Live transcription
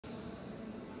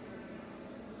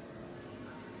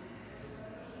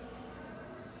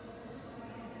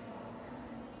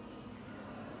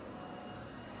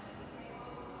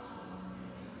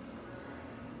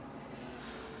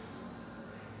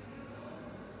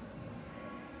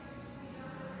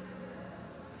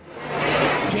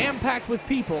packed with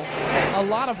people. A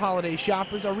lot of holiday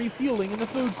shoppers are refueling in the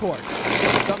food court.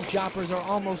 Some shoppers are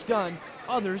almost done,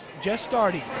 others just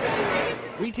starting.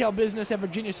 Retail business at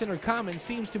Virginia Center Commons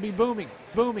seems to be booming,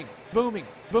 booming, booming,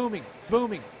 booming,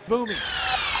 booming, booming.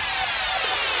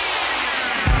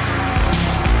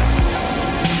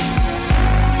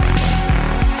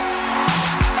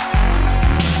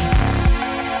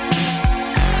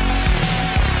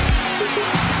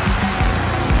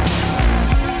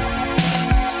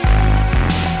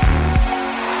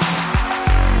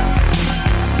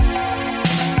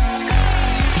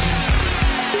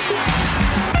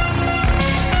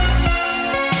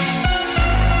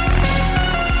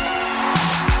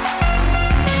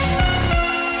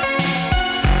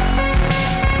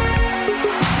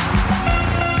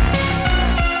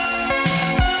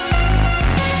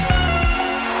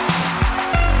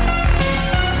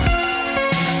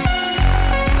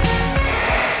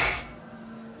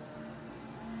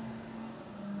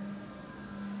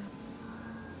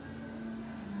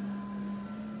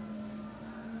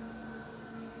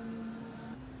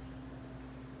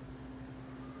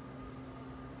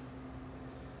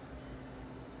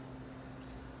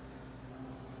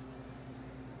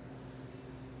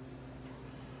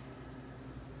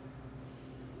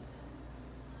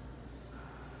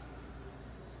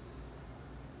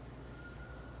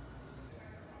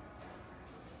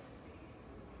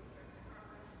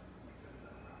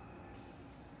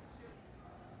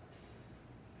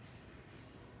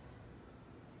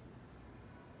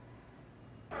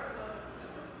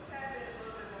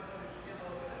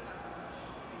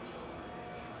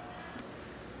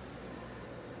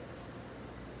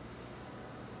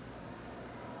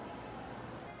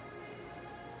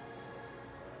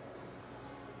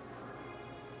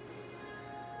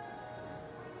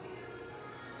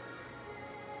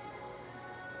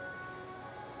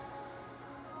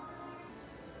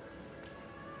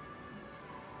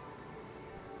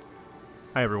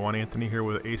 Hi everyone, Anthony here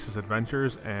with Ace's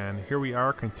Adventures, and here we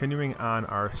are continuing on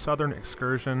our southern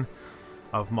excursion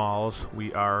of malls.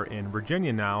 We are in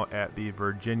Virginia now at the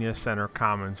Virginia Center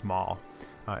Commons Mall.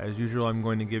 As usual, I'm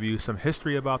going to give you some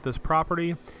history about this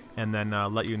property and then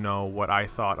let you know what I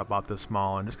thought about this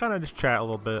mall and just chat a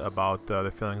little bit about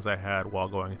the feelings I had while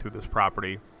going through this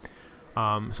property.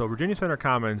 So Virginia Center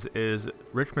Commons is the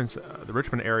Richmond,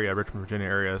 Virginia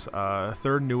area's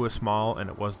third newest mall, and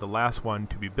it was the last one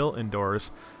to be built indoors.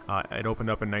 It opened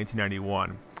up in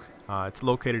 1991. It's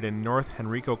located in North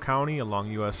Henrico County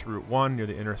along US Route 1 near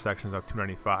the intersections of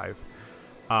 295.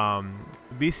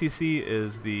 VCC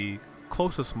is the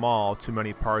closest mall to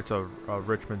many parts of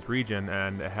Richmond's region,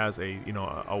 and it has a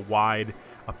wide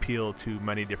appeal to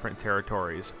many different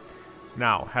territories.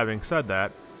 Now, having said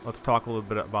that, let's talk a little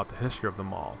bit about the history of the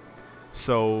mall.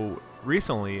 So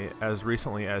recently as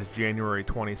January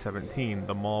 2017,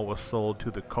 the mall was sold to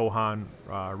the Kohan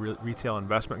Retail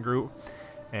Investment Group,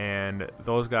 and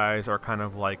those guys are kind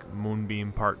of like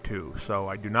Moonbeam Part 2. So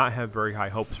I do not have very high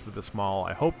hopes for this mall.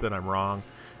 I hope that I'm wrong,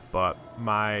 but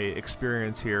my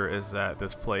experience here is that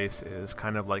this place is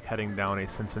kind of like heading down a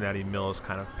Cincinnati Mills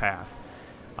kind of path.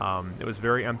 It was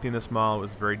very empty in this mall. It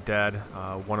was very dead.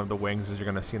 One of the wings, as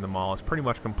you're going to see in the mall, is pretty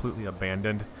much completely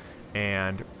abandoned,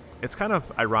 and it's kind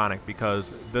of ironic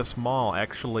because this mall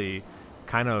actually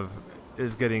kind of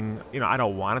is getting, I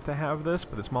don't want it to have this,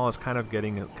 but this mall is kind of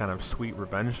getting kind of sweet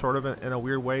revenge sort of in a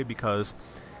weird way, because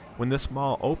when this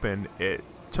mall opened, it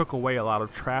took away a lot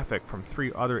of traffic from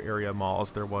three other area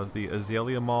malls. There was the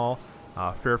Azalea Mall,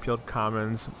 Fairfield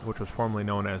Commons, which was formerly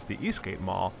known as the Eastgate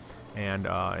Mall, and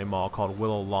a mall called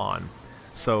Willow Lawn.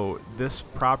 So this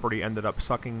property ended up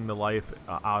sucking the life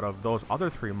out of those other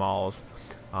three malls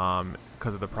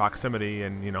because of the proximity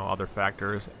and other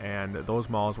factors, and those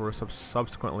malls were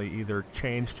subsequently either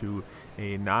changed to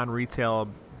a non-retail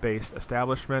based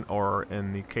establishment, or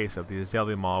in the case of the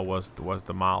Azalea Mall was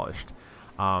demolished.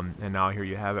 And now here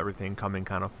you have everything coming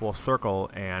kind of full circle,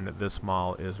 and this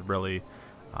mall is really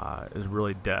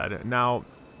dead. Now,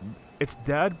 it's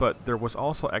dead, but there was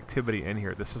also activity in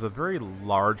here. This is a very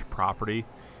large property,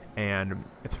 and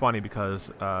it's funny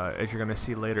because as you're going to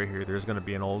see later here, there's going to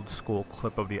be an old school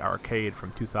clip of the arcade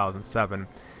from 2007,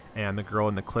 and the girl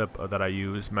in the clip that I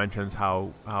use mentions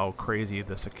how crazy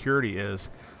the security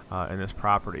is in this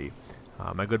property.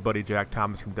 My good buddy Jack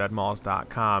Thomas from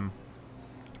deadmalls.com,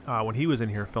 when he was in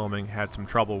here filming, had some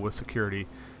trouble with security.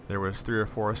 There was 3 or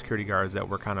 4 security guards that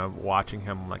were kind of watching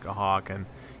him like a hawk, and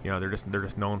they're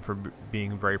just known for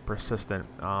being very persistent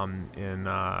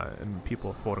in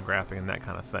people photographing and that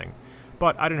kind of thing.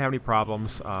 But I didn't have any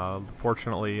problems.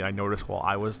 Fortunately, I noticed while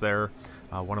I was there,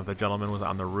 one of the gentlemen was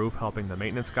on the roof helping the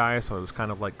maintenance guy, so it was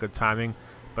kind of like good timing.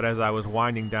 but as I was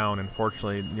winding down,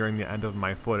 unfortunately, nearing the end of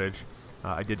my footage,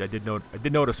 I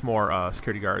did notice more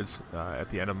security guards at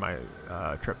the end of my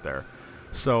trip there.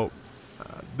 So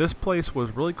this place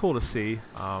was really cool to see.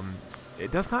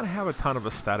 It does not have a ton of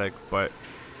aesthetic, but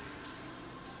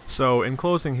so in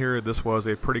closing here, this was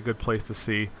a pretty good place to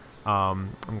see.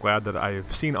 I'm glad that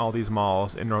I've seen all these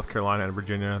malls in North Carolina and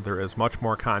Virginia. There is much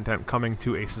more content coming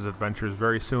to Ace's Adventures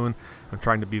very soon. I'm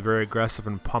trying to be very aggressive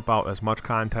and pump out as much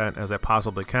content as I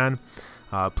possibly can.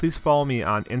 Please follow me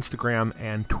on Instagram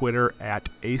and Twitter at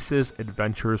Ace's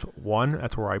Adventures 1.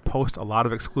 That's where I post a lot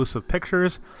of exclusive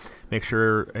pictures. Make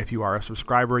sure if you are a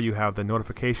subscriber, you have the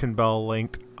notification bell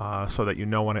linked so that you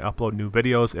know when I upload new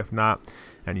videos. If not,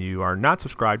 and you are not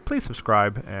subscribed, please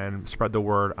subscribe and spread the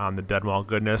word on the Dead Mall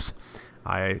goodness.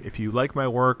 If you like my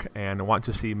work and want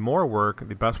to see more work,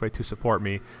 the best way to support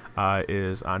me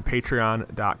is on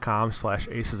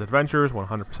patreon.com/acesadventures.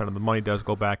 100% of the money does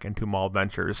go back into mall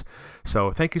ventures.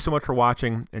 So thank you so much for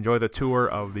watching. Enjoy the tour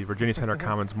of the Virginia Center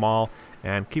Commons Mall,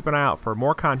 and keep an eye out for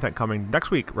more content coming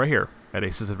next week right here at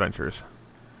Ace's Adventures.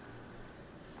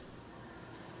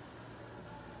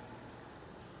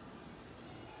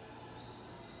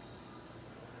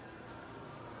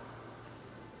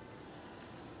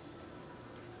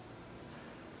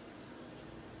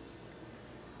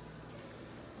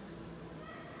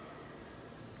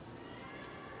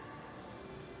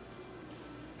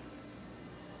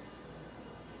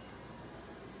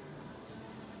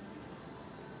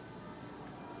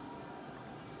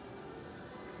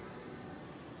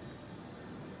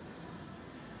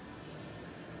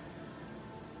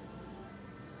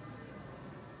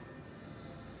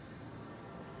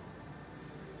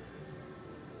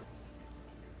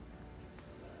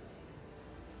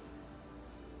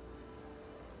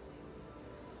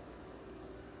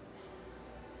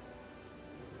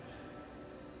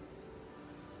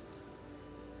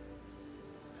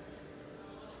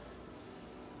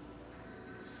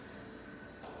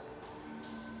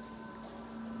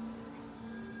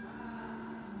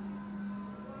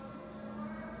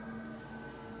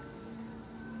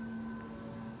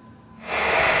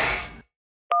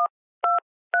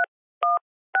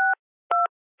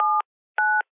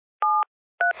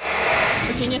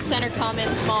 Virginia Center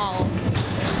Commons Mall.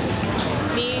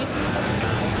 Me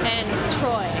and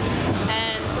Troy.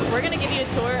 And we're going to give you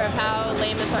a tour of how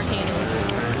lame this arcade is.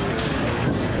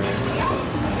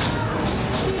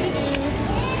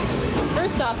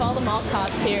 First off, all the mall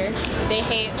cops here, they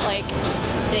hate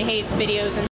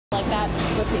videos and like that.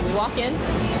 Let's see, we walk in,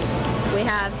 we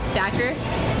have Stacker.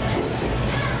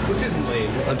 Which isn't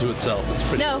lame unto itself. It's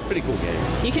pretty cool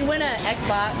game. You can win an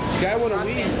Xbox. Guy won a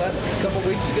Wii a couple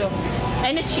weeks ago.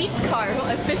 And a Sheets card,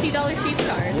 a $50 Sheets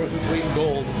card. Worth its weight in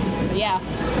gold. Yeah.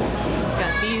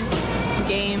 Got these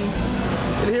games.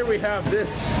 And here we have this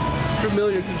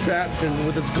familiar contraption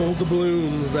with its gold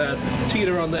doubloons that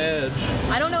teeter on the edge.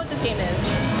 I don't know what this game is.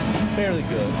 Fairly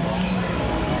good.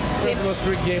 It's the most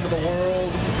rigged game in the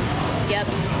world. Yep.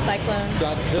 Cyclone.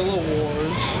 Godzilla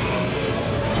Wars.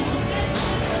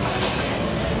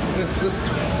 This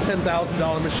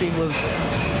 $10,000 machine was...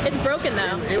 It's broken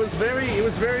though. It was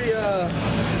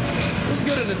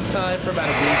good at its time for about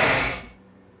a week.